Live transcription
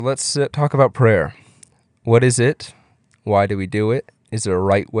Let's talk about prayer. What is it? Why do we do it? Is there a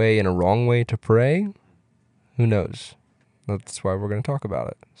right way and a wrong way to pray? Who knows? That's why we're going to talk about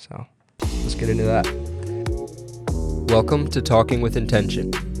it. So let's get into that. Welcome to Talking with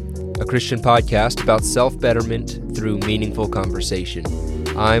Intention, a Christian podcast about self-betterment through meaningful conversation.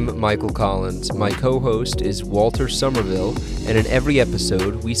 I'm Michael Collins. My co-host is Walter Somerville, and in every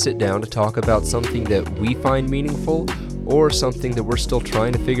episode, we sit down to talk about something that we find meaningful or something that we're still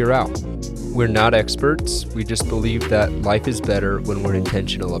trying to figure out. We're not experts. We just believe that life is better when we're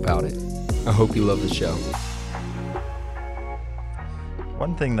intentional about it. I hope you love the show.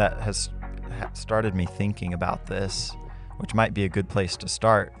 One thing that has started me thinking about this, which might be a good place to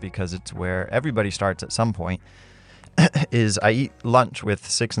start because it's where everybody starts at some point, is I eat lunch with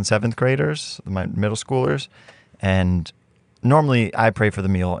 6th and 7th graders, my middle schoolers, and normally I pray for the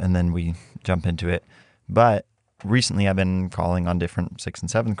meal and then we jump into it. But recently I've been calling on different 6th and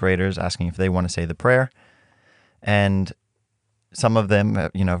 7th graders, asking if they want to say the prayer. And some of them,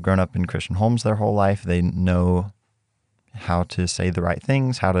 have grown up in Christian homes their whole life. They know how to say the right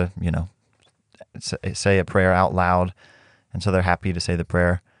things, how to, say a prayer out loud. And so they're happy to say the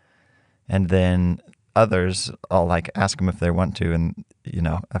prayer. And then others, I'll ask them if they want to. And,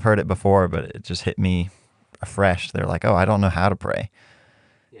 I've heard it before, but it just hit me afresh. They're like, oh, I don't know how to pray.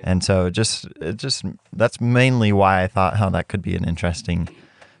 Yeah. And so that's mainly why I thought how that could be an interesting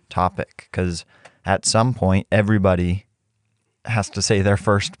topic. Because at some point, everybody has to say their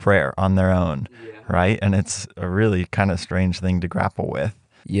first prayer on their own, right? And it's a really kind of strange thing to grapple with.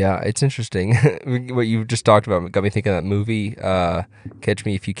 Yeah, it's interesting. What you just talked about got me thinking of that movie, Catch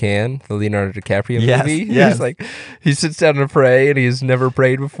Me If You Can, the Leonardo DiCaprio movie. Yes. He sits down to pray, and he's never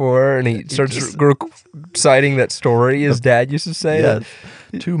prayed before, and he starts citing that story his dad used to say. Yeah,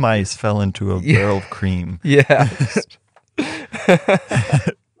 2 mice fell into a barrel of cream. Yeah. And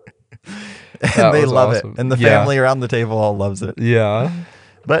they love awesome. It. And the family around the table all loves it. Yeah.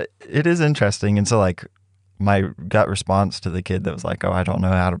 But it is interesting. And so my gut response to the kid that was like, oh, I don't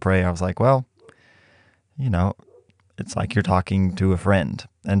know how to pray. I was like, well, it's like you're talking to a friend.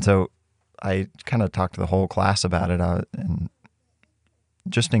 And so I kind of talked to the whole class about it and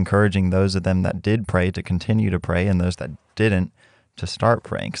just encouraging those of them that did pray to continue to pray and those that didn't to start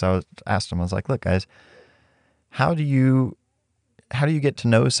praying. Because asked them, I was like, look, guys, how do you get to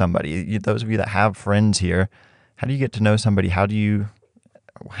know somebody? Those of you that have friends here, how do you get to know somebody? How do you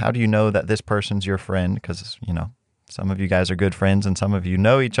know that this person's your friend? Because, some of you guys are good friends and some of you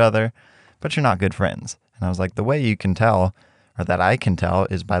know each other, but you're not good friends. And I was like, the way you can tell, or that I can tell,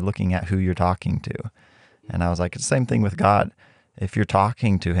 is by looking at who you're talking to. And I was like, it's the same thing with God. If you're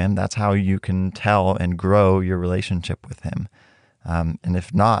talking to him, that's how you can tell and grow your relationship with him. And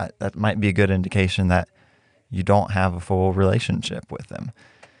if not, that might be a good indication that you don't have a full relationship with him,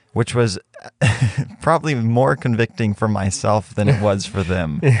 which was probably more convicting for myself than it was for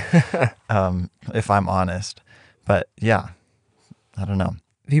them, if I'm honest. But yeah, I don't know.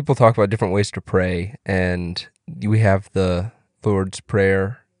 People talk about different ways to pray, and we have the Lord's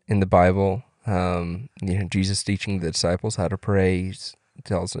Prayer in the Bible. Jesus teaching the disciples how to pray. He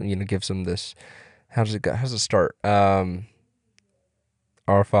tells them, gives them this. How does it go? How does it start?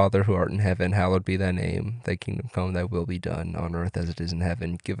 Our Father who art in heaven, hallowed be thy name. Thy kingdom come, thy will be done on earth as it is in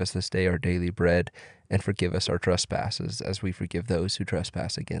heaven. Give us this day our daily bread, and forgive us our trespasses as we forgive those who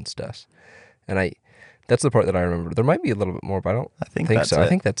trespass against us. And that's the part that I remember. There might be a little bit more, but I don't think so. I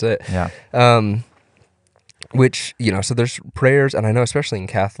think that's it. Yeah. Which, so there's prayers, and I know especially in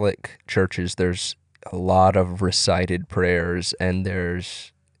Catholic churches, there's a lot of recited prayers, and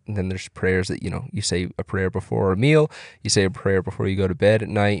then there's prayers that, you say a prayer before a meal, you say a prayer before you go to bed at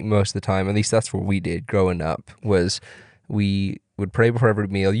night most of the time. At least that's what we did growing up, was we would pray before every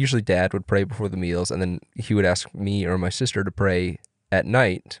meal. Usually Dad would pray before the meals, and then he would ask me or my sister to pray at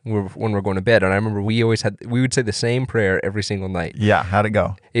night when we're going to bed. And I remember we would say the same prayer every single night. Yeah, how'd it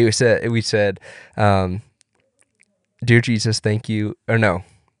go? We said, Dear Jesus, thank you, or no,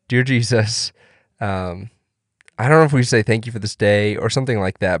 Dear Jesus, I don't know if we say thank you for this day or something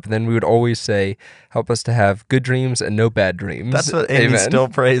like that, but then we would always say, help us to have good dreams and no bad dreams. That's what Amy still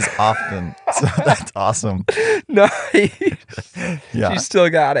prays often. So that's awesome. Nice. Yeah. She still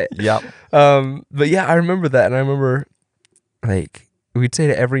got it. Yep. But yeah, I remember that. And I remember we'd say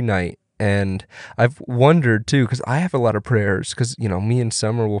it every night. And I've wondered too, because I have a lot of prayers, because, me and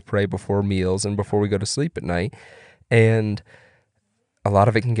Summer will pray before meals and before we go to sleep at night. And a lot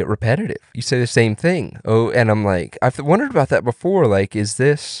of it can get repetitive. You say the same thing. Oh, and I'm like, I've wondered about that before. Is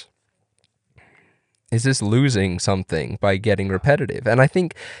this losing something by getting repetitive? And I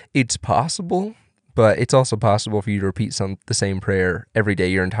think it's possible, But it's also possible for you to repeat the same prayer every day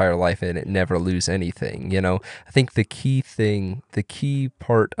your entire life and it never lose anything. I think the key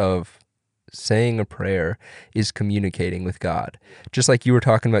part of saying a prayer is communicating with God. Just like you were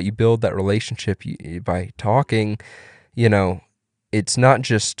talking about, you build that relationship by talking. It's not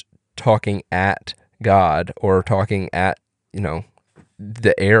just talking at God or talking at,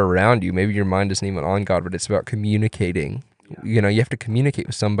 the air around you. Maybe your mind isn't even on God, but it's about communicating. You have to communicate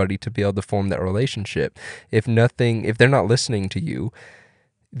with somebody to be able to form that relationship. If they're not listening to you,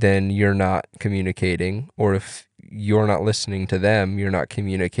 then you're not communicating. Or if you're not listening to them, you're not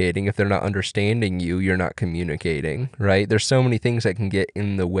communicating. If they're not understanding you, you're not communicating, right? There's so many things that can get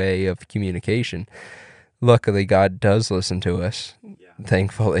in the way of communication. Luckily, God does listen to us,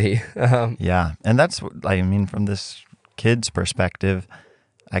 thankfully. Yeah. And that's, from this kid's perspective,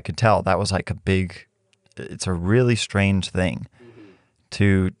 I could tell that was like it's a really strange thing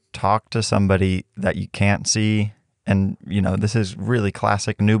to talk to somebody that you can't see. And, this is really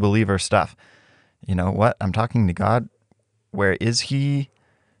classic new believer stuff. What? I'm talking to God. Where is he?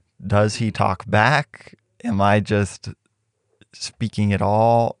 Does he talk back? Am I just speaking at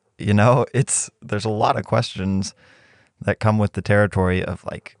all? There's a lot of questions that come with the territory of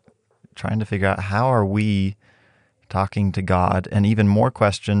trying to figure out how are we talking to God, and even more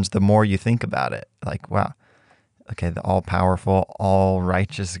questions the more you think about it. Wow, okay, the all-powerful,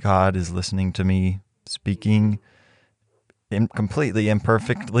 all-righteous God is listening to me speaking completely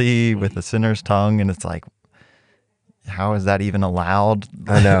imperfectly with a sinner's tongue, and it's how is that even allowed?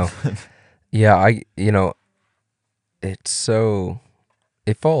 I know. Yeah, it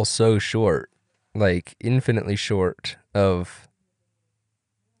falls so short, infinitely short of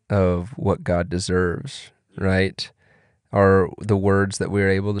what God deserves, right? Are the words that we're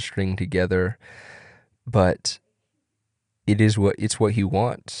able to string together, but it's what he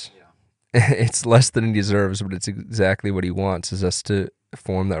wants. It's less than he deserves, but it's exactly what he wants, is us to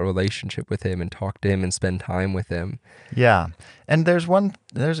form that relationship with him and talk to him and spend time with him. Yeah. And there's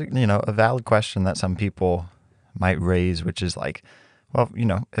a valid question that some people might raise, which is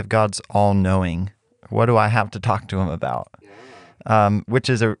if God's all knowing, what do I have to talk to him about? Which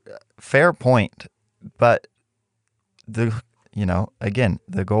is a fair point, but again,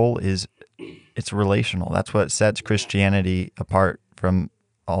 the goal is it's relational. That's what sets Christianity apart from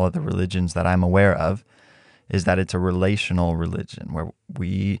all of the religions that I'm aware of, is that it's a relational religion where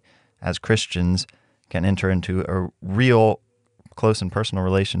we as Christians can enter into a real close and personal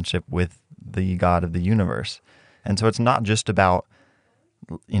relationship with the God of the universe. And so it's not just about,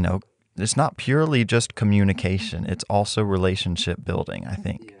 it's not purely just communication. It's also relationship building, I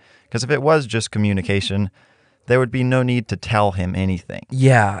think. Because if it was just communication, there would be no need to tell him anything.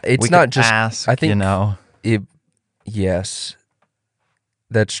 Yeah, it's not just ask, I think yes,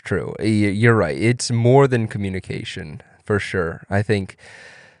 that's true. You're right. It's more than communication, for sure. I think,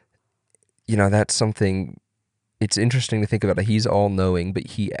 that's something, it's interesting to think about. He's all-knowing, but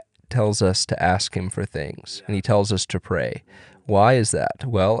he tells us to ask him for things, and he tells us to pray. Why is that?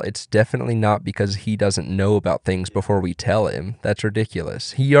 Well, it's definitely not because he doesn't know about things before we tell him. That's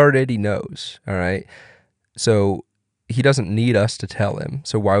ridiculous. He already knows, all right? So he doesn't need us to tell him.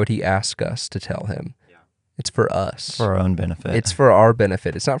 So why would he ask us to tell him? It's for us. For our own benefit. It's for our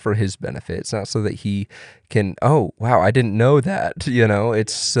benefit. It's not for his benefit. It's not so that he can, oh, wow, I didn't know that.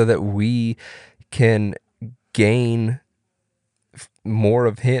 It's so that we can gain more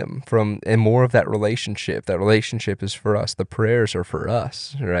of him and more of that relationship. That relationship is for us. The prayers are for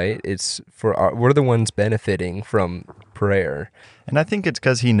us, right? It's for we're the ones benefiting from prayer. And I think it's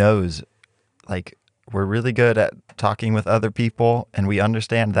because he knows, we're really good at talking with other people, and we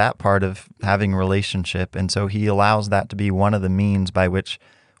understand that part of having a relationship. And so he allows that to be one of the means by which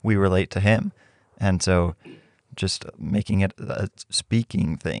we relate to him. And so just making it a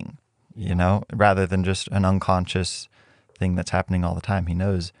speaking thing, rather than just an unconscious thing that's happening all the time. He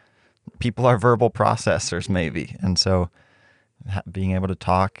knows people are verbal processors, maybe. And so being able to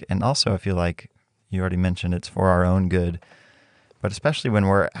talk, and also I feel like you already mentioned it's for our own good, but especially when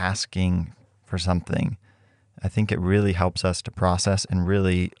we're asking for something, I think it really helps us to process and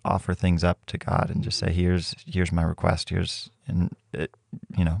really offer things up to God and just say, here's my request. And it,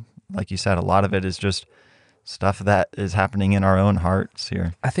 like you said, a lot of it is just stuff that is happening in our own hearts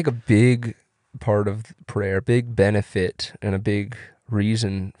here. I think a big part of prayer, big benefit and a big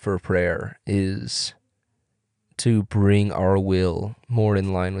reason for prayer is to bring our will more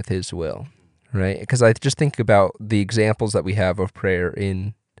in line with his will, right? Because I just think about the examples that we have of prayer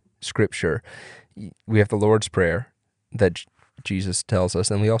in Scripture. We have the Lord's Prayer that Jesus tells us,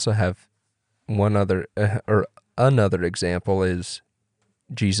 and we also have one other, or another example is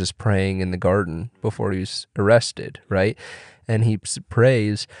Jesus praying in the garden before he was arrested, right? And he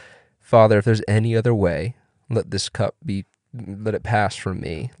prays, Father, if there's any other way, let it pass from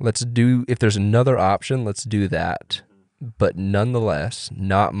me. If there's another option, let's do that. But nonetheless,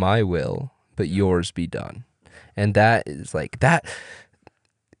 not my will, but yours be done. And that is like, that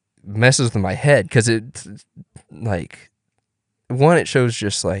messes with my head, because it's like, one, it shows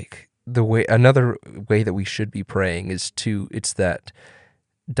just like another way that we should be praying it's that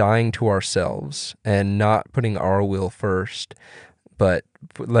dying to ourselves and not putting our will first, but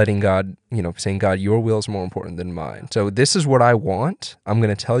letting God, saying, God, your will is more important than mine. So this is what I want. I'm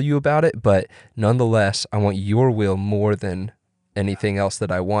going to tell you about it, but nonetheless, I want your will more than anything else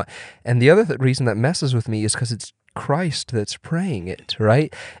that I want. And the other reason that messes with me is because it's Christ that's praying it,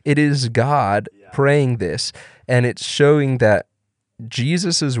 right? It is God praying this, and it's showing that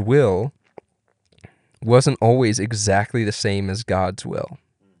Jesus's will wasn't always exactly the same as God's will,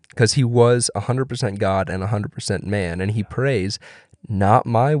 because he was 100% God and 100% man, and he prays, not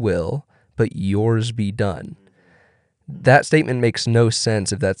my will, but yours be done. That statement makes no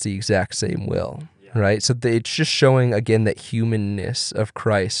sense if that's the exact same will, right? So it's just showing, again, that humanness of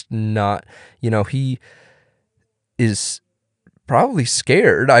Christ, not, he is probably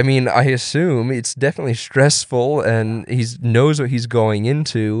scared. I mean, I assume it's definitely stressful, and he knows what he's going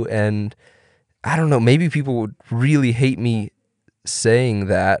into, and I don't know, maybe people would really hate me saying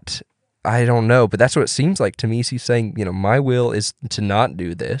that. I don't know, but that's what it seems like to me. He's saying, my will is to not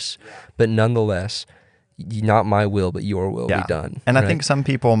do this, but nonetheless, not my will, but your will be done. And right? I think some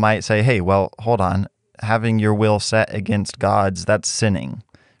people might say, hey, well, hold on, having your will set against God's, that's sinning,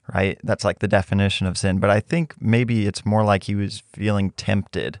 right? That's like the definition of sin. But I think maybe it's more like he was feeling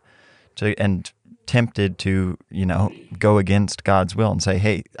tempted to, go against God's will and say,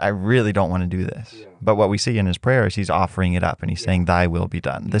 hey, I really don't want to do this. Yeah. But what we see in his prayer is he's offering it up, and he's saying, thy will be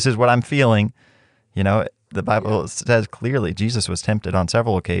done. This is what I'm feeling. The Bible says clearly Jesus was tempted on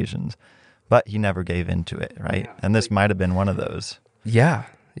several occasions, but he never gave in to it, right? Yeah. And this might have been one of those. Yeah.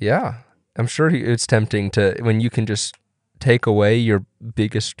 I'm sure it's tempting when you can just take away your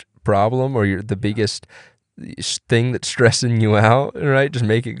biggest problem or the biggest thing that's stressing you out, right? Just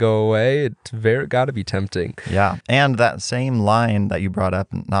make it go away. It's got to be tempting. Yeah. And that same line that you brought up,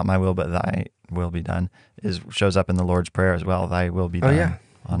 not my will, but thy will be done, shows up in the Lord's Prayer as well. Thy will be done. Oh, yeah.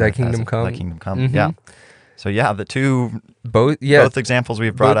 Thy kingdom come. Thy kingdom come. Mm-hmm. Yeah. So, the both examples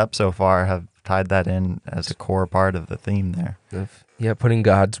we've brought up so far have tied that in as a core part of the theme there. Yeah, putting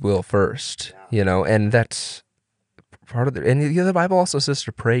God's will first, and that's part of and the Bible also says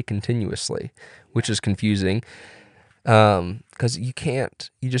to pray continuously, which is confusing, because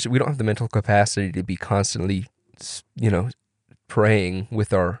we don't have the mental capacity to be constantly, praying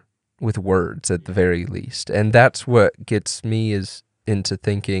with words at the very least. And that's what gets me into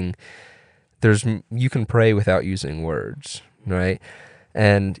thinking you can pray without using words, right?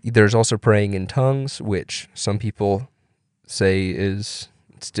 And there's also praying in tongues, which some people say is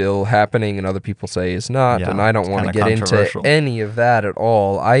still happening and other people say is not, and I don't want to get into any of that at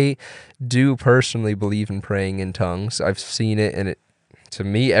all. I do personally believe in praying in tongues. I've seen it, and to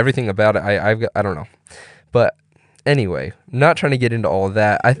me, everything about it, I don't know. But anyway, not trying to get into all of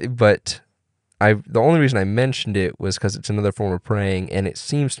that, the only reason I mentioned it was because it's another form of praying, and it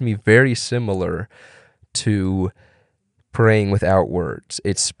seems to me very similar to praying without words.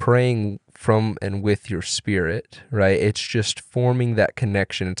 It's praying from and with your spirit, right? It's just forming that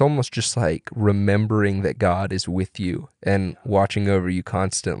connection. It's almost just like remembering that God is with you and watching over you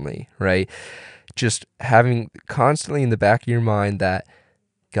constantly, right? Just having constantly in the back of your mind that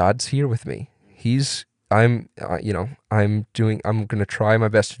God's here with me. I'm going to try my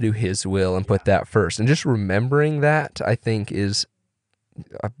best to do his will and put that first. And just remembering that, I think, is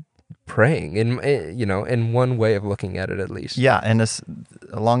praying in one way of looking at it, at least. Yeah. And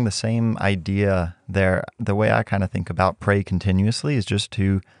along the same idea there, the way I kind of think about pray continuously is just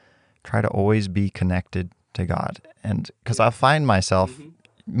to try to always be connected to God. And because I find myself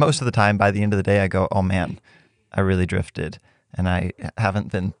most of the time, by the end of the day, I go, oh man, I really drifted. And I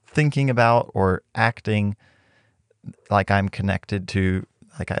haven't been thinking about or acting like I'm connected to,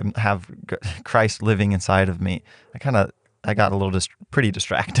 like I have Christ living inside of me. I got a little pretty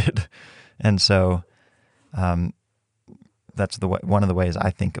distracted. And so that's one of the ways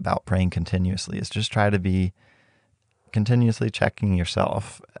I think about praying continuously is just try to be continuously checking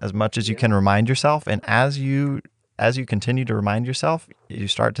yourself as much as you can remind yourself. And as you continue to remind yourself, you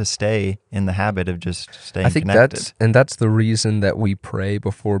start to stay in the habit of just staying connected. That's the reason that we pray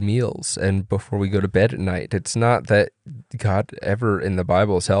before meals and before we go to bed at night. It's not that God ever in the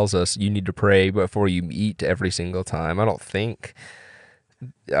Bible tells us you need to pray before you eat every single time. I don't think.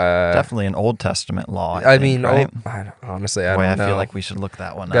 Definitely an Old Testament law, I think, mean, right? Honestly, I Boy, don't I know. feel like we should look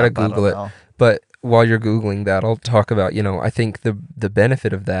that one Gotta up. I don't Google it. know. But while you're Googling that, I'll talk about, I think the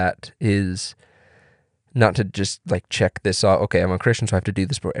benefit of that is not to just like check this off. Okay, I'm a Christian, so I have to do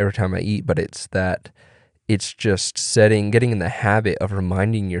this every time I eat, but it's just getting in the habit of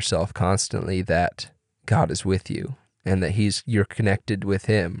reminding yourself constantly that God is with you and that you're connected with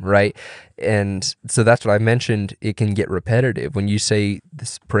him, right? And so that's what I mentioned. It can get repetitive when you say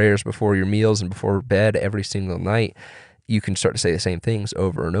this prayers before your meals and before bed every single night. You can start to say the same things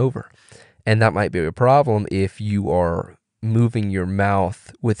over and over. And that might be a problem if you are moving your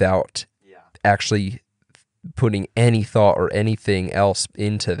mouth without actually putting any thought or anything else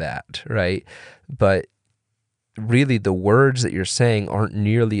into that, right? But really the words that you're saying aren't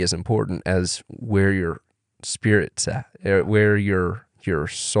nearly as important as where your spirit's at, where your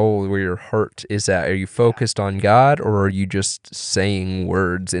soul, where your heart is at. Are you focused on God, or are you just saying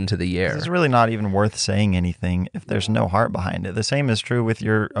words into the air? It's really not even worth saying anything if there's no heart behind it. The same is true with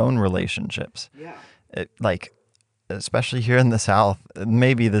your own relationships. Yeah. Especially here in the South,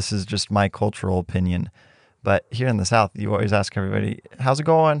 maybe this is just my cultural opinion, but here in the South, you always ask everybody, how's it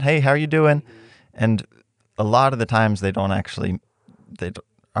going? Hey, how are you doing? And a lot of the times they aren't actually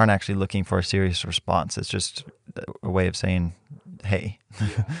looking for a serious response. It's just a way of saying, hey,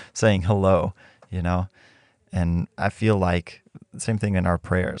 saying hello, And I feel like the same thing in our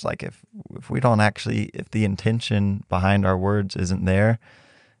prayers. Like if we don't if the intention behind our words isn't there,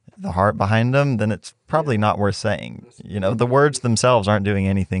 the heart behind them, then it's probably not worth saying. The words themselves aren't doing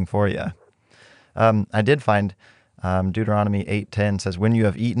anything for you. I did find Deuteronomy 8:10 says, when you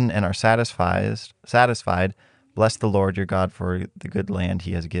have eaten and are satisfied, bless the Lord your God for the good land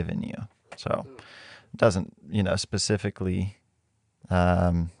he has given you. So it doesn't, specifically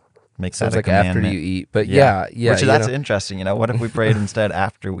make Sounds that a like commandment. after you eat, but yeah. Which that's interesting. What if we prayed instead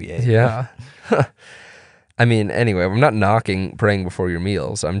after we ate? Yeah. I mean, anyway, I'm not knocking praying before your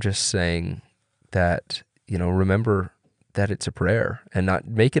meals. I'm just saying that, remember that it's a prayer, and not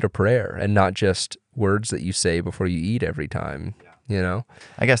make it a prayer and not just words that you say before you eat every time,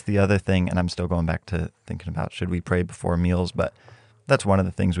 I guess the other thing, and I'm still going back to thinking about should we pray before meals, but that's one of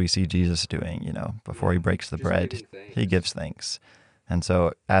the things we see Jesus doing, before he breaks the bread, he gives thanks. And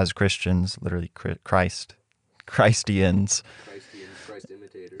so as Christians, literally Christians,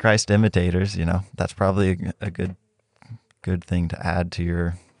 Christ imitators, that's probably a good thing to add to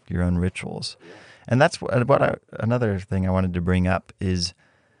your own rituals. Yeah. And that's another thing I wanted to bring up is,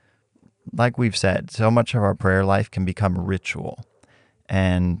 like we've said, so much of our prayer life can become ritual,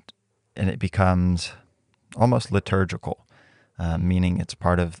 and it becomes almost liturgical, meaning it's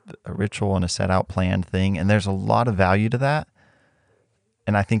part of a ritual and a set out planned thing. And there's a lot of value to that.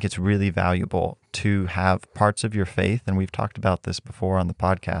 And I think it's really valuable to have parts of your faith, and we've talked about this before on the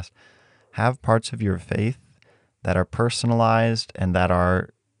podcast, have parts of your faith that are personalized and that are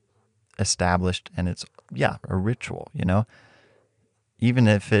established, and it's, a ritual, even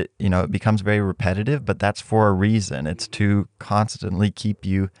if it, it becomes very repetitive, but that's for a reason. It's to constantly keep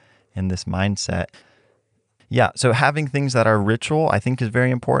you in this mindset. Yeah, so having things that are ritual, I think is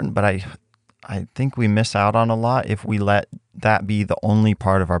very important, but I think we miss out on a lot if we let that be the only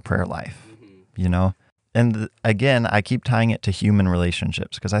part of our prayer life, And again, I keep tying it to human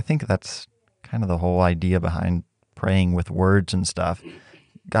relationships because I think that's kind of the whole idea behind praying with words and stuff.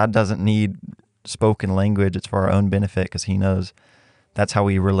 God doesn't need spoken language. It's for our own benefit because he knows that's how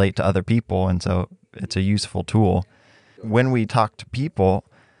we relate to other people. And so it's a useful tool. When we talk to people,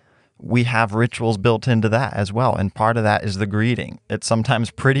 we have rituals built into that as well. And part of that is the greeting. It's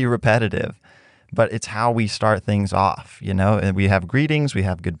sometimes pretty repetitive, but it's how we start things off, and we have greetings, we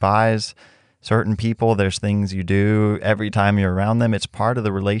have goodbyes. Certain people, there's things you do every time you're around them. It's part of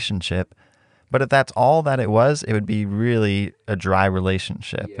the relationship. But if that's all that it was, it would be really a dry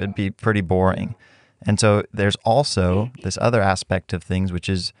relationship. Yeah. It'd be pretty boring. And so there's also this other aspect of things, which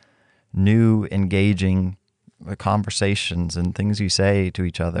is new, engaging conversations and things you say to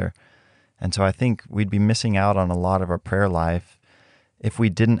each other. And so I think we'd be missing out on a lot of our prayer life if we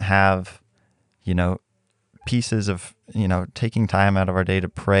didn't have, pieces of, taking time out of our day to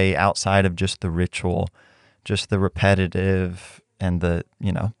pray outside of just the ritual, just the repetitive and the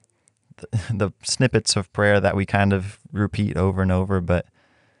snippets of prayer that we kind of repeat over and over, but,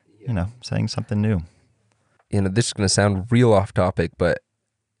 saying something new. This is going to sound real off topic, but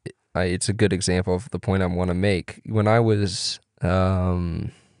it's a good example of the point I want to make. When I was,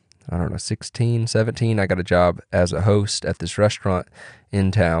 16, 17, I got a job as a host at this restaurant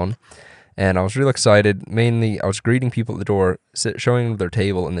in town. And I was real excited. Mainly, I was greeting people at the door, showing them their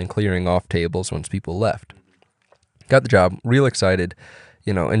table, and then clearing off tables once people left. Got the job, real excited.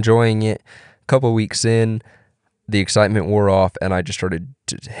 enjoying it. A couple weeks in, the excitement wore off, and I just started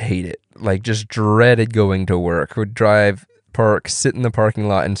to hate it. Like, just dreaded going to work. Would drive, park, sit in the parking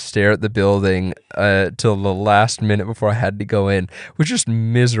lot, and stare at the building till the last minute before I had to go in. It was just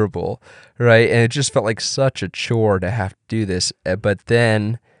miserable, right? And it just felt like such a chore to have to do this. But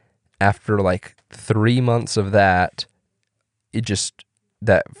then, after like 3 months of that,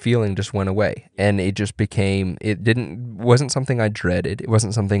 that feeling just went away, and it just wasn't something I dreaded. It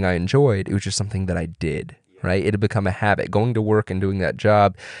wasn't something I enjoyed. It was just something that I did, right? It had become a habit. Going to work and doing that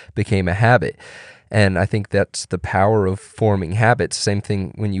job became a habit. And I think that's the power of forming habits. Same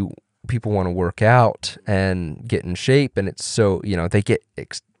thing when people want to work out and get in shape, and it's so, they get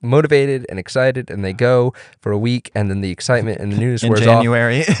motivated and excited, and they go for a week, and then the excitement and the newness wears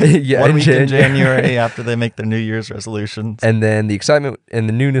January. off. Yeah, 1 week in January after they make their New Year's resolutions. And then the excitement and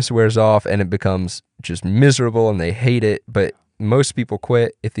the newness wears off, and it becomes just miserable, and they hate it. But most people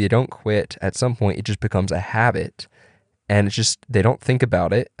quit. If they don't quit, at some point, it just becomes a habit. And it's just, they don't think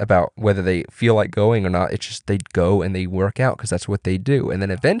about whether they feel like going or not. It's just they go and they work out because that's what they do. And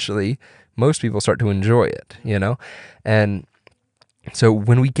then eventually, most people start to enjoy it, And so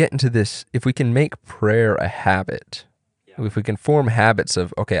when we get into this, if we can make prayer a habit, if we can form habits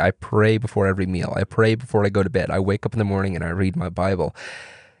of, okay, I pray before every meal, I pray before I go to bed, I wake up in the morning and I read my Bible,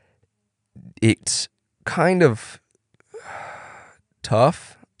 it's kind of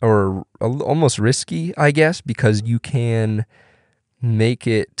tough or almost risky, I guess, because you can make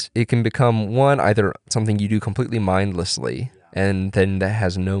it can become either something you do completely mindlessly, and then that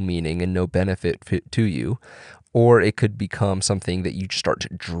has no meaning and no benefit to you, or it could become something that you start to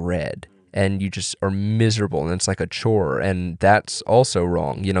dread and you just are miserable and it's like a chore, and that's also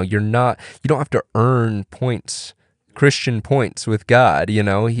wrong. You don't have to earn points, Christian points with God.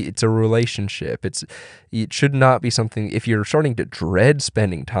 It's a relationship. It should not be something, if you're starting to dread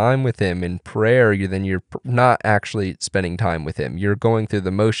spending time with him in prayer, then you're not actually spending time with him. You're going through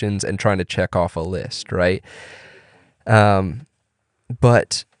the motions and trying to check off a list, right?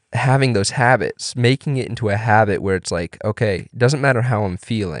 But having those habits, making it into a habit where it's like, okay, it doesn't matter how I'm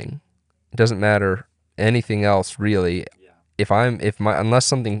feeling. It doesn't matter anything else really. Unless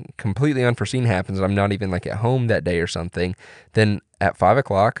something completely unforeseen happens, I'm not even like at home that day or something, then at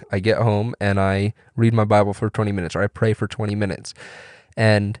 5:00 I get home and I read my Bible for 20 minutes, or I pray for 20 minutes.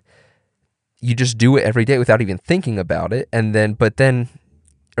 And you just do it every day without even thinking about it.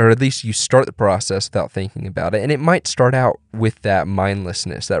 Or at least you start the process without thinking about it. And it might start out with that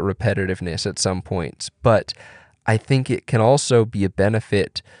mindlessness, that repetitiveness at some points. But I think it can also be a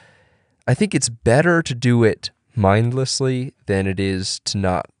benefit. I think it's better to do it mindlessly than it is to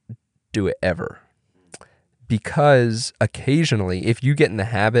not do it ever. Because occasionally, if you get in the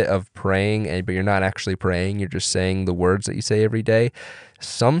habit of praying, but you're not actually praying, you're just saying the words that you say every day,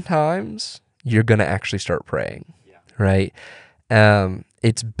 sometimes you're going to actually start praying, right?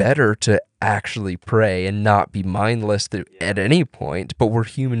 It's better to actually pray and not be mindless at any point, but we're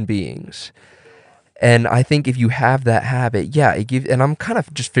human beings. And I think if you have that habit, and I'm kind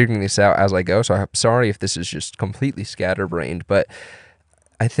of just figuring this out as I go, so I'm sorry if this is just completely scatterbrained, but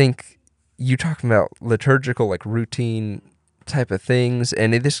I think you talking about liturgical, like routine type of things,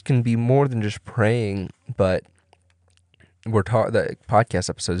 and this can be more than just praying, but the podcast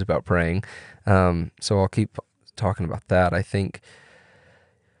episode is about praying, so I'll keep talking about that. I think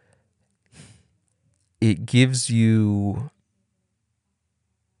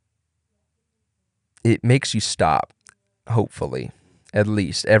it makes you stop, hopefully, at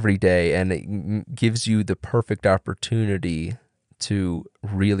least every day, and it gives you the perfect opportunity to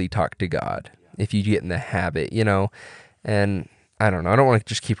really talk to God if you get in the habit, and I don't know, I don't want to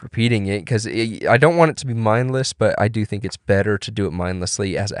just keep repeating it because I don't want it to be mindless, but I do think it's better to do it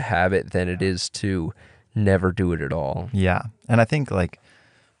mindlessly as a habit than it is to never do it at all. Yeah, and I think like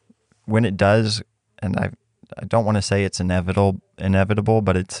when it does, and I don't want to say it's inevitable,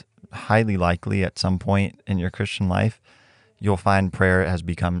 but it's highly likely at some point in your Christian life, you'll find prayer has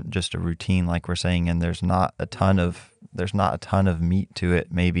become just a routine, like we're saying, and there's not a ton of meat to it,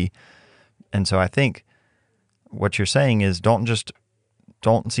 maybe. And so I think what you're saying is don't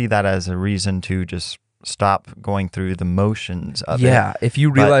see that as a reason to just stop going through the motions of it. Yeah, if you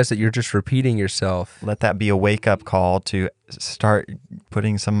realize that you're just repeating yourself, let that be a wake-up call to start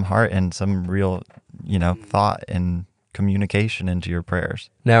putting some heart and some real, thought and communication into your prayers.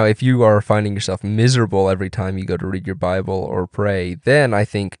 Now, if you are finding yourself miserable every time you go to read your Bible or pray, then I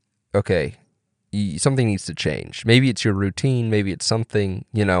think, okay, something needs to change. Maybe it's your routine, maybe it's something,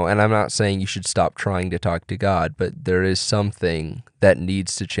 and I'm not saying you should stop trying to talk to God, but there is something that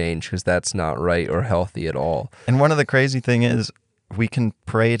needs to change because that's not right or healthy at all. And one of the crazy thing is, we can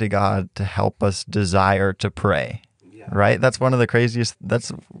pray to God to help us desire to pray. Right? That's one of the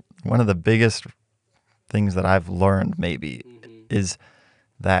biggest things that I've learned maybe is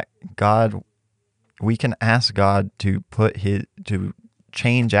that we can ask God to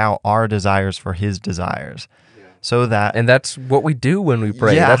change out our desires for his desires. So that, and that's what we do when we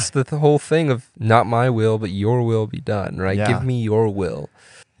pray. Yeah. That's the whole thing of not my will, but your will be done, right? Yeah. Give me your will.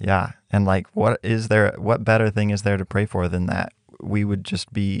 Yeah. And like, what better thing is there to pray for than that? We would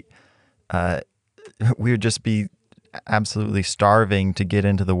just be absolutely starving to get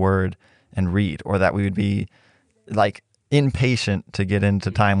into the word and read, or that we would be like impatient to get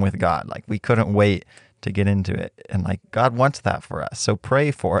into time with God. Like we couldn't wait to get into it. And like God wants that for us. So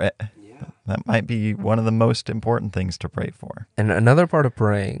pray for it. Yeah. That might be one of the most important things to pray for. And another part of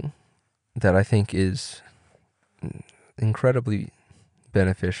praying that I think is incredibly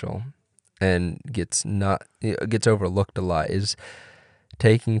beneficial and gets overlooked a lot is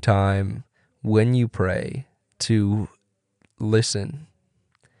taking time when you pray to listen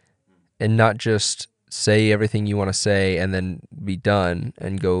and not just say everything you want to say and then be done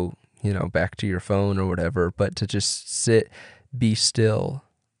and go, back to your phone or whatever, but to just sit, be still,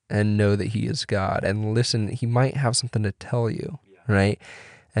 and know that he is God and listen. He might have something to tell you, right?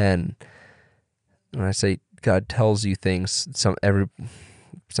 And when I say God tells you things,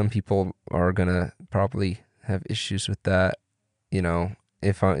 some people are gonna probably have issues with that,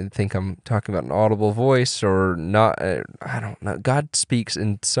 if I think I'm talking about an audible voice or not. I don't know. God speaks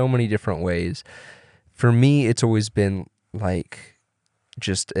in so many different ways. For me, it's always been like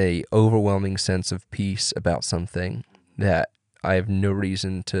just a overwhelming sense of peace about something that I have no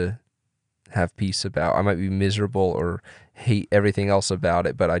reason to have peace about. I might be miserable or hate everything else about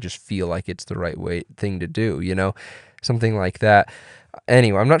it, but I just feel like it's the right thing to do, something like that.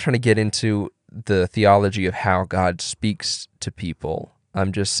 Anyway, I'm not trying to get into the theology of how God speaks to people.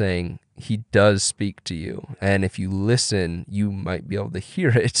 I'm just saying he does speak to you. And if you listen, you might be able to hear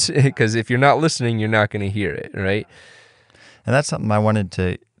it, because if you're not listening, you're not going to hear it, right? And that's something I wanted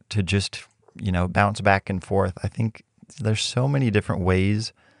to just, bounce back and forth. I think there's so many different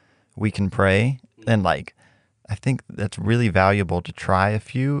ways we can pray. And like, I think that's really valuable to try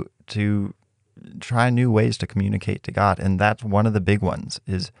new ways to communicate to God. And that's one of the big ones,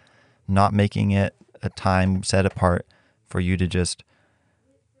 is not making it a time set apart for you to just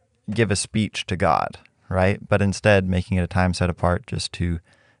give a speech to God, right? But instead making it a time set apart just to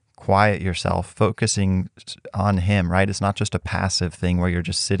quiet yourself, focusing on him, right? It's not just a passive thing where you're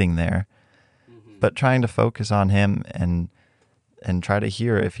just sitting there, but trying to focus on him and try to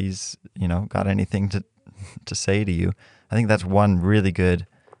hear if he's, got anything to say to you. I think that's one really good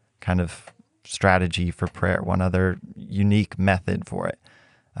kind of strategy for prayer, one other unique method for it.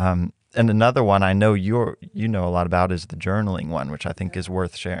 And another one I know you know a lot about is the journaling one, which I think is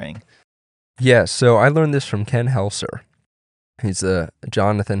worth sharing. Yeah, so I learned this from Ken Helser. He's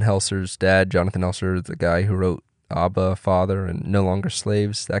Jonathan Helser's dad. Jonathan Helser, the guy who wrote Abba, Father, and No Longer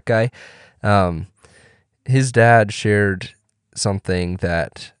Slaves, that guy. His dad shared something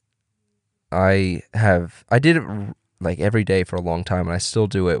that I did it like every day for a long time, and I still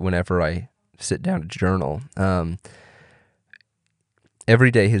do it whenever I sit down to journal.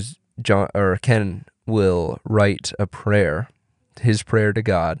 Every day Ken will write a prayer, his prayer to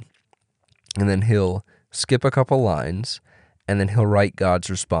God, and then he'll skip a couple lines, and then he'll write God's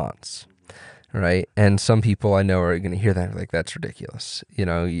response, right? And some people I know are going to hear that like, that's ridiculous,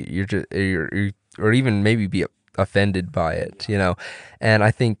 or even maybe be offended by it, And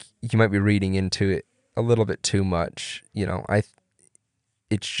I think you might be reading into it a little bit too much,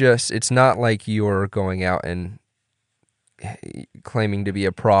 It's not like you're going out and claiming to be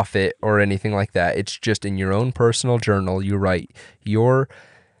a prophet or anything like that. It's just in your own personal journal, you write your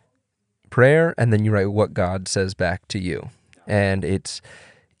prayer and then you write what God says back to you. And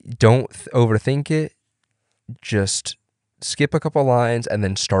don't overthink it. Just skip a couple lines and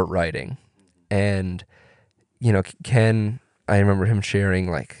then start writing. And, Ken, I remember him sharing,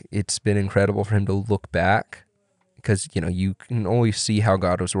 like, it's been incredible for him to look back because, you can always see how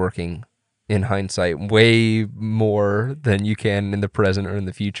God was working in hindsight way more than you can in the present or in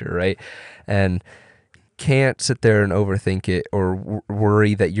the future, right? And can't sit there and overthink it or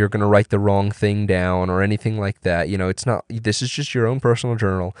worry that you're going to write the wrong thing down or anything like that. It's not, this is just your own personal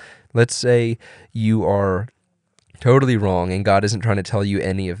journal. Let's say you are totally wrong and God isn't trying to tell you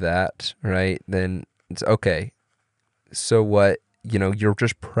any of that, right? Then it's okay. So what, you're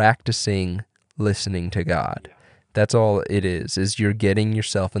just practicing listening to God. That's all it is you're getting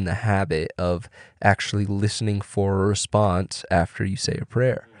yourself in the habit of actually listening for a response after you say a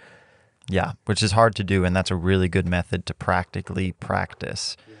prayer. Yeah, which is hard to do, and that's a really good method to practically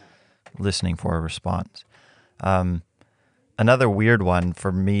practice listening for a response. Another weird one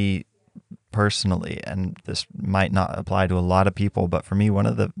for me personally, and this might not apply to a lot of people, but for me, one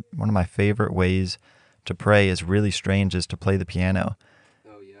of my favorite ways to pray is really strange, is to play the piano.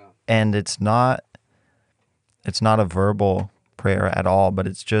 Oh yeah. And it's not a verbal prayer at all, but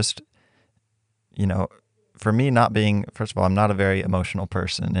it's just, for me, not being, first of all, I'm not a very emotional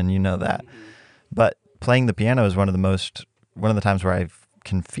person, and you know that. Mm-hmm. But playing the piano is one of the times where I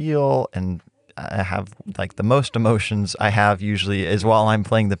can feel, and I have like the most emotions I have usually is while I'm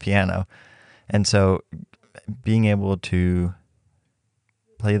playing the piano. And so being able to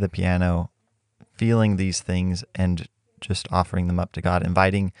play the piano, feeling these things and just offering them up to God,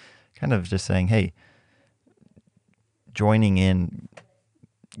 inviting, kind of just saying, hey, joining in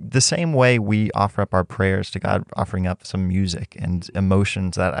the same way we offer up our prayers to God, offering up some music and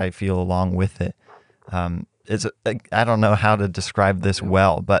emotions that I feel along with it. I don't know how to describe this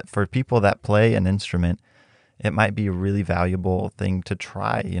well, but for people that play an instrument, it might be a really valuable thing to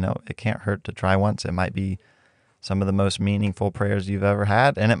try. It can't hurt to try once. It might be some of the most meaningful prayers you've ever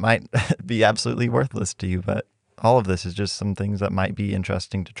had, and it might be absolutely worthless to you, but all of this is just some things that might be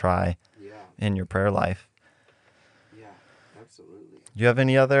interesting to try in your prayer life. Yeah, absolutely. Do you have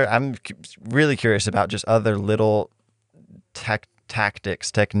any other? I'm really curious about just other little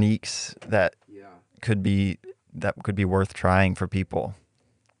techniques that could be worth trying for people.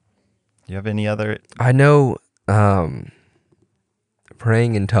 Do you have any other? I know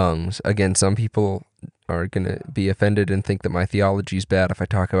praying in tongues. Again, some people are going to be offended and think that my theology is bad if I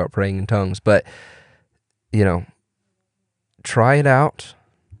talk about praying in tongues, but try it out.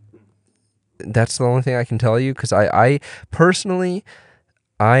 That's the only thing I can tell you, because I personally,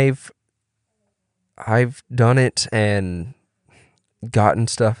 I've done it and gotten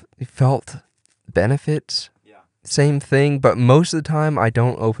stuff, felt benefits. Same thing, but most of the time I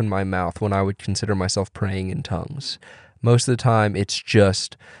don't open my mouth when I would consider myself praying in tongues. Most of the time it's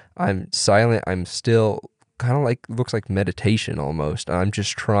just, I'm silent, I'm still, kind of like, looks like meditation almost. I'm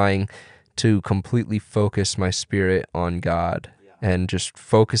just trying to completely focus my spirit on God and just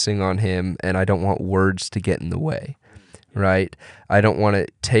focusing on Him, and I don't want words to get in the way, right? I don't want to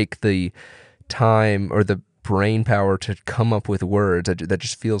take the time or the brain power to come up with words that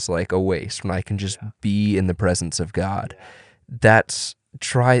just feels like a waste when I can just be in the presence of God. That's,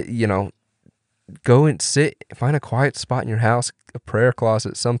 go and sit, find a quiet spot in your house, a prayer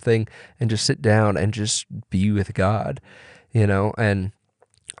closet, something, and just sit down and just be with God, and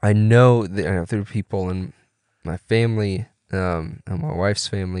I know that there are people in my family, and my wife's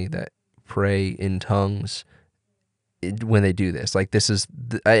family, that pray in tongues when they do this. Like, this is,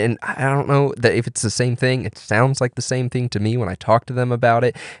 and I don't know that if it's the same thing. It sounds like the same thing to me when I talk to them about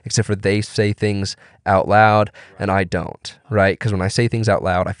it, except for they say things out loud and I don't, right? Because when I say things out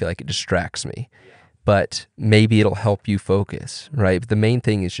loud, I feel like it distracts me. But maybe it'll help you focus, right? But the main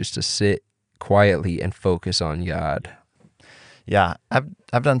thing is just to sit quietly and focus on God. Yeah,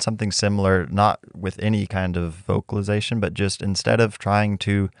 I've done something similar, not with any kind of vocalization, but just instead of trying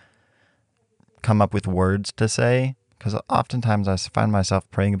to come up with words to say, because oftentimes I find myself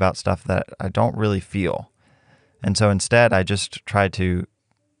praying about stuff that I don't really feel. And so instead I just try to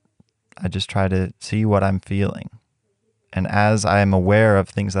see what I'm feeling. And as I am aware of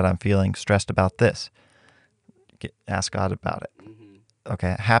things that I'm feeling, stressed about this, ask God about it. Mm-hmm.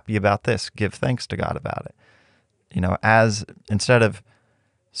 Okay, happy about this, give thanks to God about it. As instead of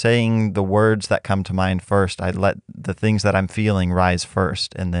saying the words that come to mind first, I let the things that I'm feeling rise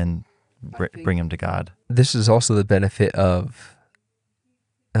first, and then bring them to God. This is also the benefit of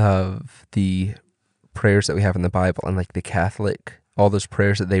the prayers that we have in the Bible, and like the Catholic, all those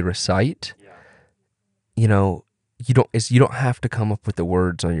prayers that they recite. You don't have to come up with the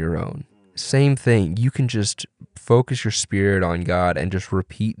words on your own. Same thing. You can just focus your spirit on God and just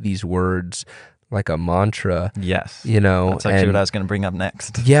repeat these words like a mantra. Yes. That's actually what I was going to bring up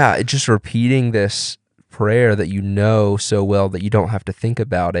next. Yeah, just repeating this prayer that you know so well that you don't have to think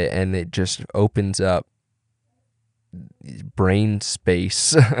about it, and it just opens up brain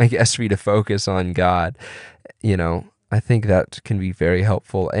space, I guess, for you to focus on God. I think that can be very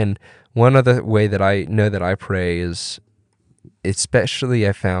helpful. And one other way that I know that I pray is, especially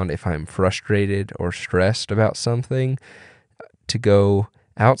I found if I'm frustrated or stressed about something, to go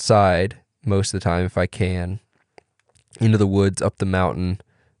outside most of the time if I can, into the woods, up the mountain,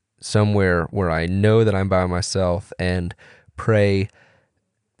 somewhere where I know that I'm by myself, and pray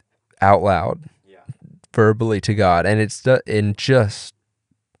out loud, verbally to God, and just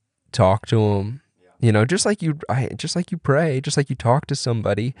talk to Him, You know, just like you pray, just like you talk to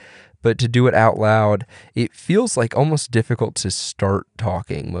somebody, but to do it out loud, it feels like almost difficult to start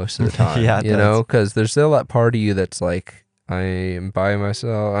talking most of the time. Yeah, it you does. know, because there's still that part of you that's like, I am by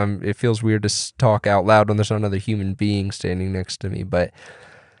myself. It feels weird to talk out loud when there's not another human being standing next to me. But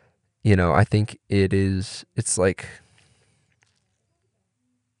you know, I think it's like,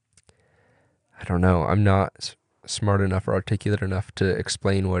 I don't know. I'm not smart enough or articulate enough to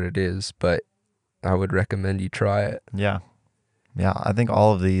explain what it is, but I would recommend you try it. Yeah. Yeah. I think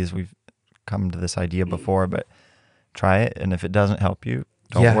all of these, we've come to this idea before, but try it. And if it doesn't help you,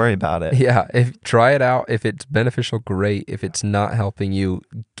 don't worry about it. Yeah. Try it out. If it's beneficial, great. If it's not helping you,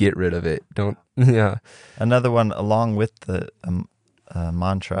 get rid of it. Don't, yeah. Another one along with the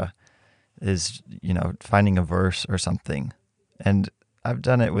mantra is, finding a verse or something. And I've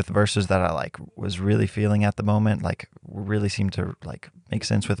done it with verses that I was really feeling at the moment, really seemed to make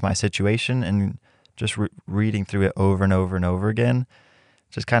sense with my situation, and just reading through it over and over and over again.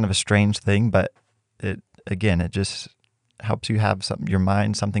 Just kind of a strange thing, but it just helps you have your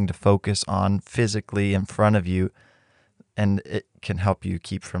mind, something to focus on physically in front of you, and it can help you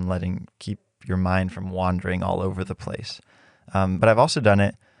keep your mind from wandering all over the place. But I've also done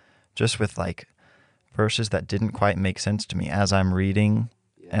it just with verses that didn't quite make sense to me as I'm reading,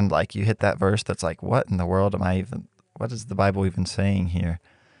 and you hit that verse that's what in the world what is the Bible even saying here?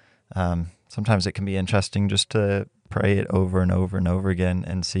 Sometimes it can be interesting just to pray it over and over and over again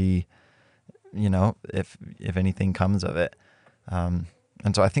and see, if anything comes of it. And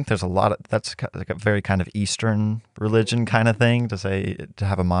so I think there's that's a very kind of Eastern religion kind of thing to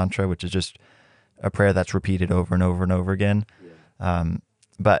have a mantra, which is just a prayer that's repeated over and over and over again.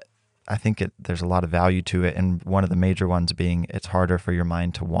 But I think there's a lot of value to it, and one of the major ones being it's harder for your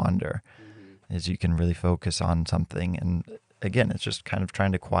mind to wander, is you can really focus on something. And again, it's just kind of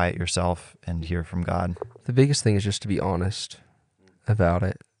trying to quiet yourself and hear from God. The biggest thing is just to be honest about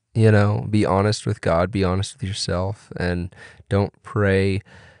it. Be honest with God, be honest with yourself, and don't pray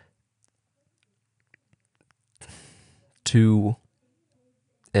to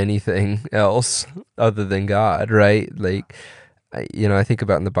anything else other than God, right? I think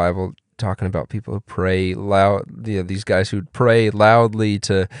about in the Bible talking about people who pray loud, these guys who pray loudly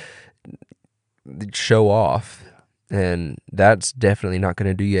to show off, and that's definitely not going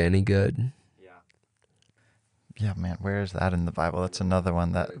to do you any good. Yeah, man, where is that in the Bible? That's another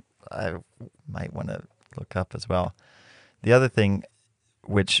one that I might want to look up as well. The other thing,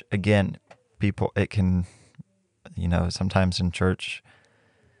 which again, it can, sometimes in church,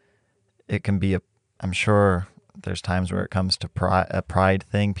 it can be I'm sure there's times where it comes to a pride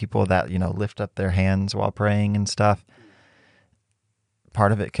thing, people that, lift up their hands while praying and stuff.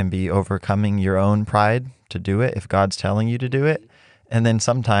 Part of it can be overcoming your own pride to do it if God's telling you to do it. And then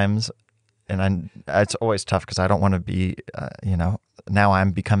sometimes, it's always tough because I don't want to be, now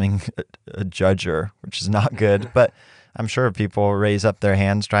I'm becoming a judger, which is not good. But I'm sure people raise up their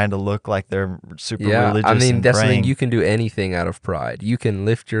hands trying to look like they're super religious. I mean, that's the praying. thing. You can do anything out of pride. You can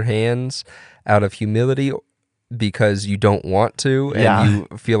lift your hands out of humility because you don't want to, and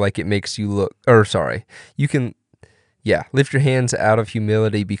you feel like it makes you look, you can, lift your hands out of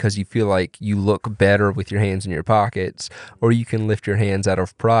humility because you feel like you look better with your hands in your pockets, or you can lift your hands out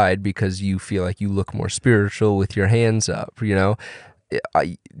of pride because you feel like you look more spiritual with your hands up, but you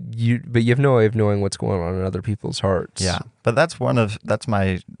have no way of knowing what's going on in other people's hearts. Yeah, but that's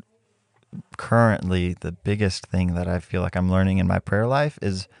my currently the biggest thing that I feel like I'm learning in my prayer life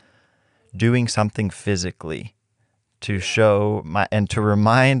is doing something physically to show and to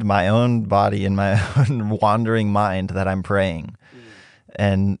remind my own body and my own wandering mind that I'm praying.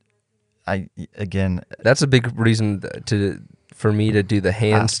 And that's a big reason for me to do the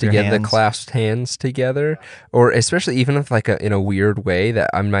hands together, the clasped hands together, or especially even if in a weird way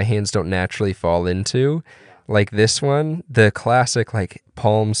that my hands don't naturally fall into, like this one, the classic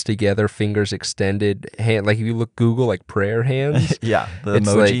palms together, fingers extended, hand. If you Google prayer hands, the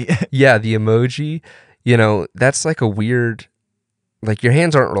emoji, the emoji. That's a weird, your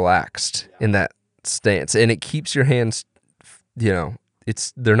hands aren't relaxed in that stance, and it keeps your hands,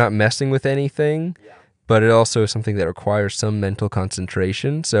 they're not messing with anything, but it also is something that requires some mental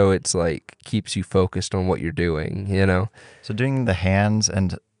concentration. So it's keeps you focused on what you're doing, So doing the hands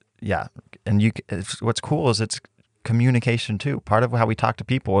and what's cool is it's communication too. Part of how we talk to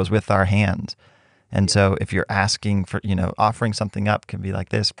people is with our hands. And so if you're asking for, offering something up can be like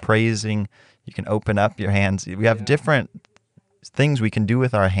this, praising, you can open up your hands. We have different things we can do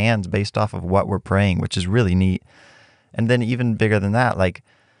with our hands based off of what we're praying, which is really neat. And then even bigger than that,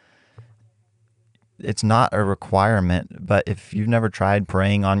 it's not a requirement, but if you've never tried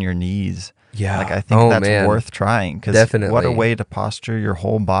praying on your knees, Yeah. Like, I think that's worth trying, because Definitely. what a way to posture your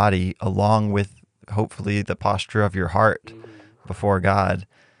whole body along with hopefully the posture of your heart before God.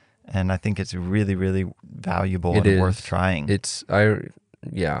 And I think it's really, really valuable and worth trying. I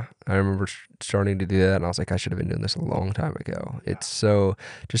remember starting to do that, and I was like, I should have been doing this a long time ago. It's so,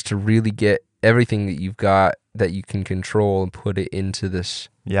 just to really get everything that you've got that you can control and put it into this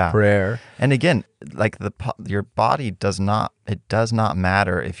prayer. And again, like your body does not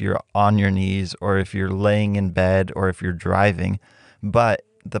matter if you're on your knees or if you're laying in bed or if you're driving, but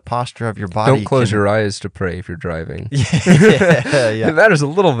the posture of your body. Don't close your eyes to pray if you're driving. Yeah. It matters a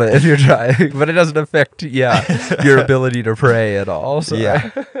little bit if you're driving, but it doesn't affect your ability to pray at all. So.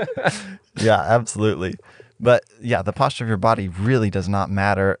 Yeah, absolutely. But yeah, the posture of your body really does not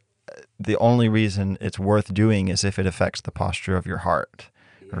matter. The only reason it's worth doing is if it affects the posture of your heart,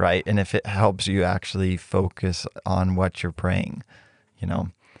 right? And if it helps you actually focus on what you're praying,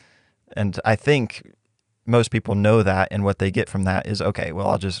 And I think most people know that, and what they get from that is, okay, well,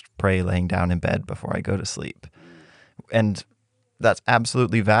 I'll just pray laying down in bed before I go to sleep. And that's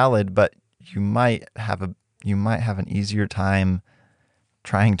absolutely valid, but you might have an easier time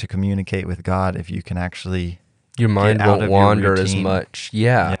trying to communicate with God if you can actually your mind won't wander as much.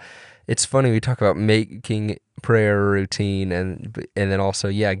 Yeah. It's funny, we talk about making prayer a routine and then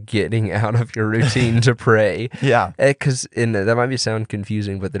also getting out of your routine to pray. Yeah. Because that might sound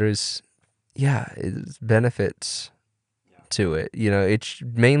confusing, but there is it's benefits to it. It's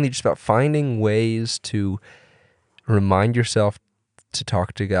mainly just about finding ways to remind yourself to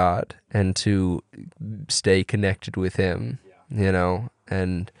talk to God and to stay connected with Him,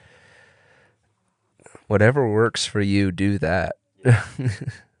 and whatever works for you, do that.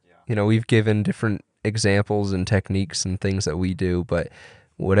 We've given different examples and techniques and things that we do, but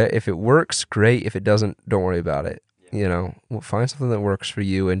if it works, great. If it doesn't, don't worry about it. Find something that works for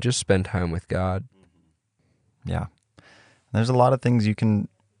you and just spend time with God. Yeah. There's a lot of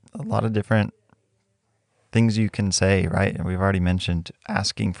different things you can say, right? And we've already mentioned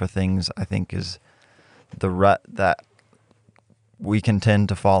asking for things, I think, is the rut that we can tend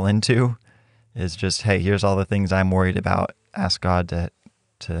to fall into, is just, hey, here's all the things I'm worried about. Ask God to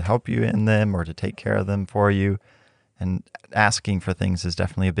help you in them or to take care of them for you. And asking for things is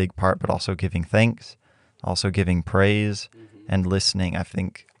definitely a big part, but also giving thanks, also giving praise, and listening, I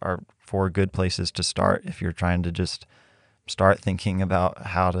think, are 4 good places to start if you're trying to just start thinking about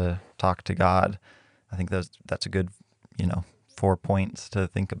how to talk to God. I think that's a good, 4 points to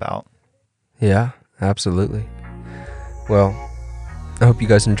think about. Yeah, absolutely. Well, I hope you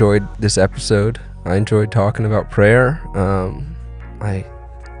guys enjoyed this episode. I enjoyed talking about prayer. I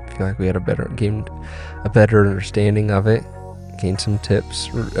feel like we had gained a better understanding of it, gained some tips,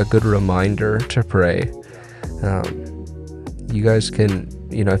 a good reminder to pray. You guys can,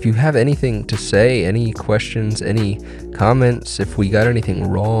 if you have anything to say, any questions, any comments, if we got anything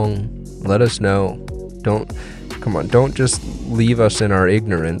wrong, let us know. Don't just leave us in our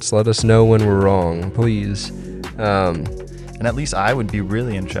ignorance. Let us know when we're wrong, please. And at least I would be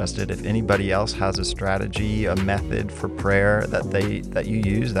really interested if anybody else has a strategy, a method for prayer that you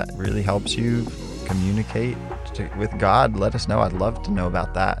use that really helps you communicate with God. Let us know. I'd love to know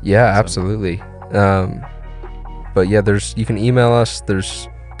about that. Yeah, absolutely. But you can email us. There's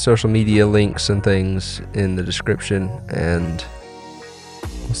social media links and things in the description, and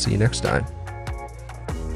we'll see you next time.